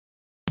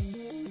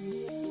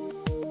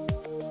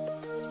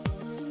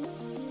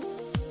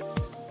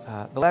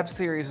The Lab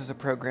Series is a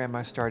program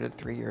I started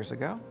 3 years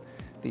ago.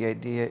 The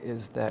idea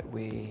is that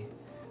we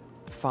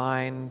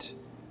find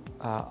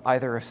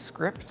either a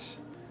script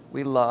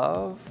we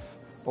love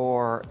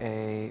or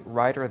a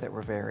writer that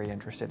we're very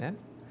interested in,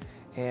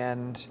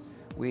 and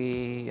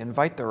we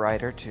invite the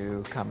writer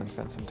to come and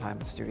spend some time in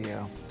the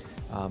studio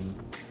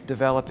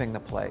developing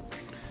the play.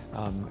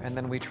 And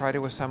then we try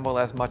to assemble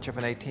as much of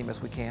an A-team as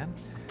we can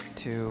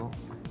to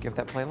give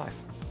that play life.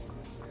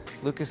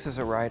 Lucas is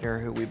a writer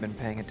who we've been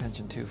paying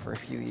attention to for a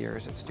few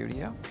years at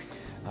studio.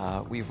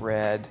 We've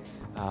read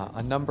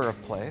a number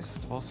of plays.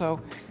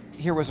 Also,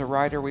 here was a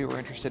writer we were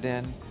interested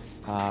in.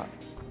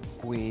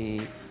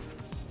 We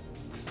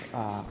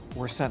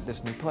were sent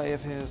this new play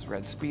of his,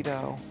 Red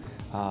Speedo.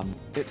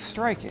 It's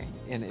striking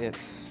in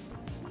its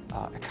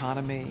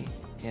economy,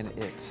 in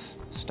its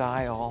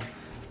style,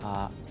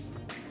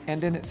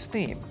 and in its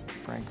theme,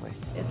 frankly.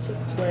 It's a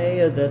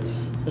play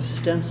that's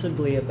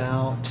ostensibly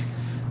about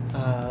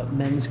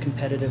men's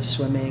competitive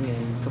swimming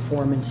and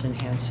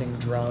performance-enhancing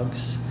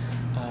drugs,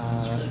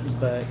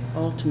 but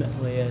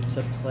ultimately it's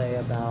a play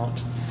about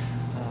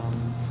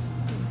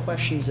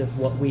questions of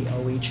what we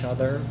owe each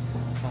other,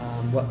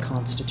 what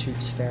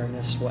constitutes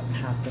fairness, what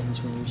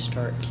happens when you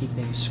start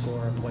keeping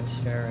score of what's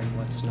fair and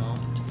what's not.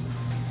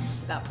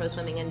 It's about pro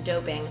swimming and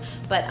doping,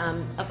 but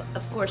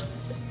of course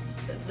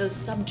those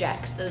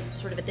subjects, those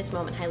sort of at this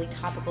moment highly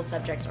topical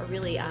subjects, are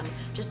really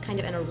just kind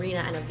of an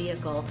arena and a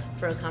vehicle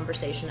for a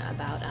conversation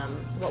about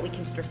what we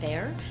consider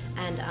fair,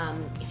 and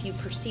if you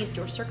perceived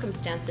your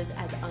circumstances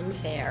as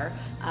unfair,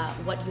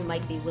 what you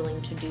might be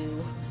willing to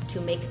do to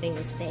make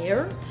things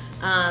fair.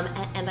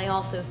 And I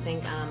also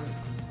think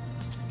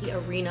the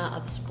arena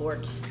of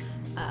sports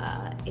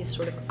is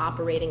sort of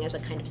operating as a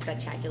kind of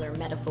spectacular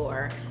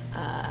metaphor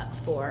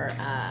for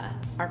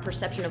our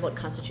perception of what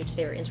constitutes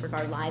fair in sort of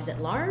our lives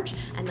at large,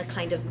 and the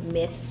kind of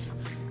myth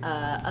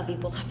of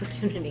equal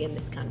opportunity in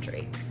this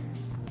country.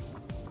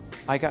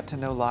 I got to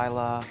know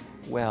Lila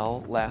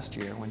well last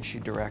year when she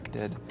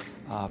directed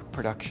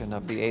production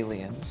of The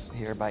Aliens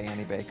here by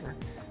Annie Baker,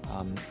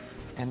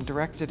 and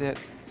directed it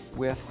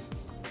with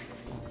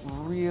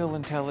real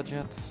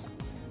intelligence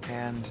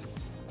and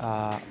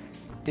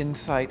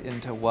insight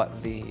into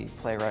what the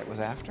playwright was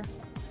after.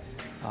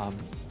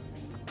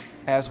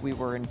 As we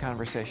were in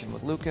conversation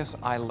with Lucas,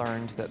 I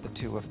learned that the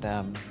two of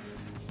them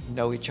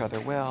know each other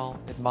well,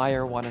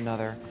 admire one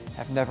another,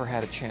 have never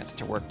had a chance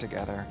to work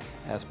together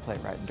as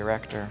playwright and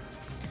director,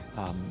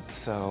 and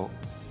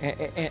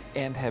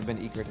have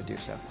been eager to do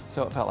so.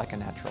 So it felt like a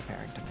natural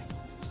pairing to me.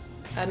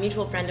 A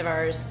mutual friend of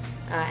ours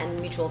and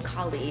mutual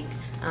colleague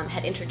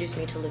had introduced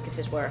me to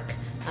Lucas's work,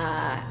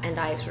 and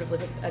I sort of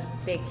was a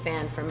big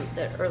fan from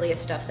the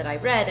earliest stuff that I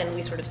read, and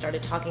we sort of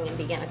started talking and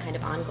began a kind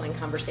of ongoing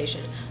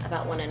conversation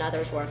about one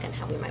another's work and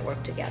how we might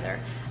work together.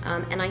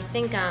 And I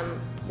think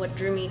what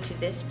drew me to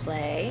this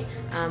play,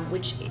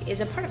 which is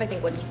a part of, I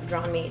think, what's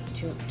drawn me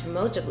to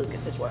most of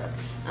Lucas's work,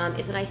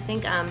 is that I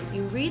think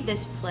you read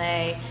this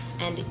play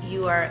and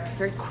you are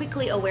very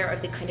quickly aware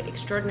of the kind of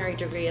extraordinary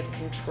degree of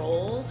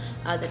control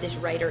that this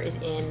writer is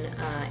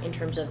in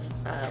terms of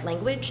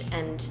language,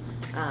 and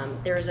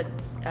there is a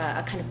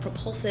kind of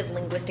propulsive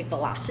linguistic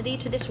velocity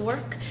to this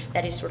work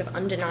that is sort of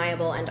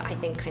undeniable and I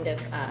think kind of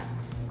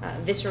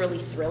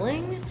viscerally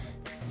thrilling.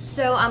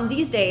 So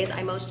these days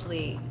I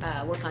mostly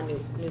work on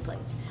new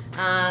plays,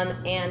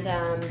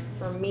 and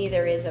for me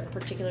there is a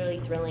particularly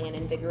thrilling and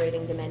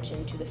invigorating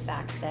dimension to the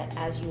fact that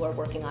as you are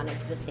working on it,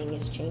 the thing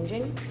is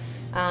changing,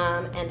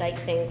 and I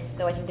think,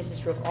 though I think this is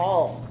true of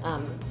all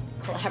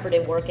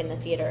collaborative work in the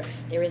theater,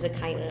 there is a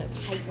kind of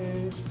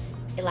heightened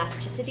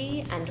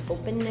elasticity and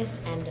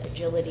openness and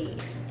agility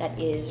that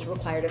is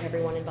required of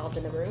everyone involved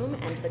in the room,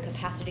 and the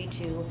capacity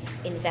to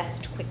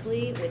invest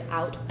quickly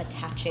without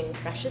attaching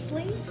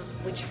preciously,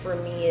 which for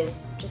me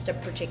is just a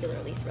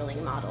particularly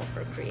thrilling model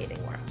for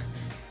creating work.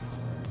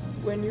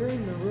 When you're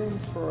in the room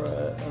for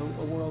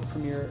a world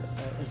premiere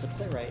as a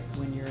playwright,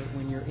 when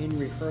you're in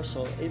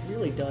rehearsal, it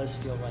really does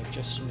feel like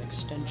just an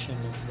extension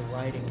of the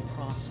writing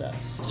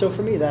process. So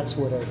for me, that's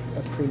what a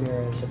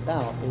premiere is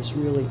about, is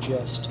really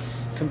just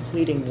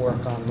completing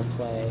work on the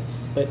play,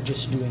 but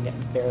just doing it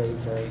very,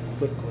 very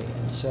quickly.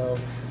 And so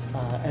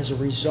as a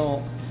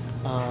result,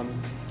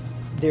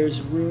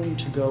 there's room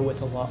to go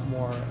with a lot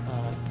more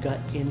gut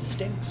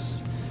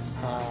instincts.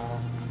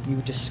 You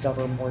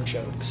discover more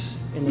jokes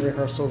in the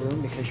rehearsal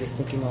room because you're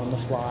thinking on the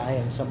fly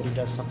and somebody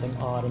does something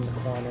odd in the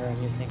corner and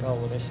you think, oh,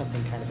 well, there's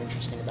something kind of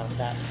interesting about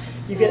that.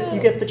 You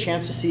get the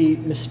chance to see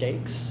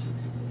mistakes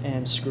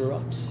and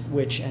screw-ups,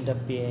 which end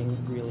up being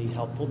really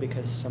helpful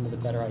because some of the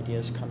better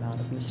ideas come out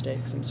of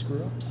mistakes and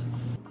screw-ups.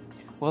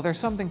 Well, there's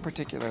something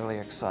particularly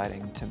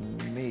exciting to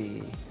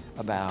me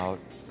about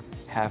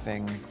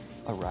having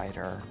a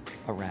writer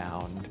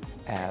around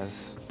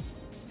as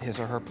his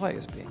or her play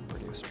is being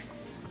produced,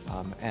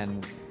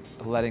 and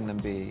letting them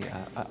be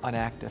an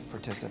active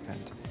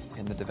participant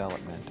in the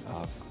development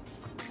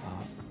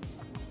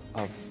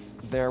of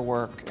their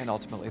work and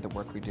ultimately the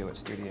work we do at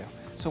studio.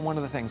 So one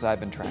of the things I've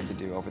been trying to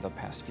do over the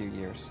past few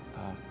years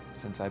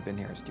since I've been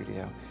here at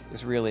studio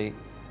is really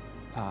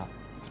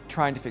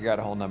trying to figure out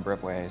a whole number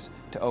of ways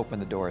to open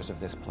the doors of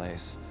this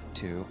place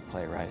to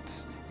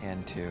playwrights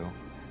and to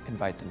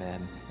invite them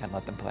in and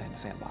let them play in the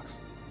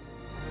sandbox.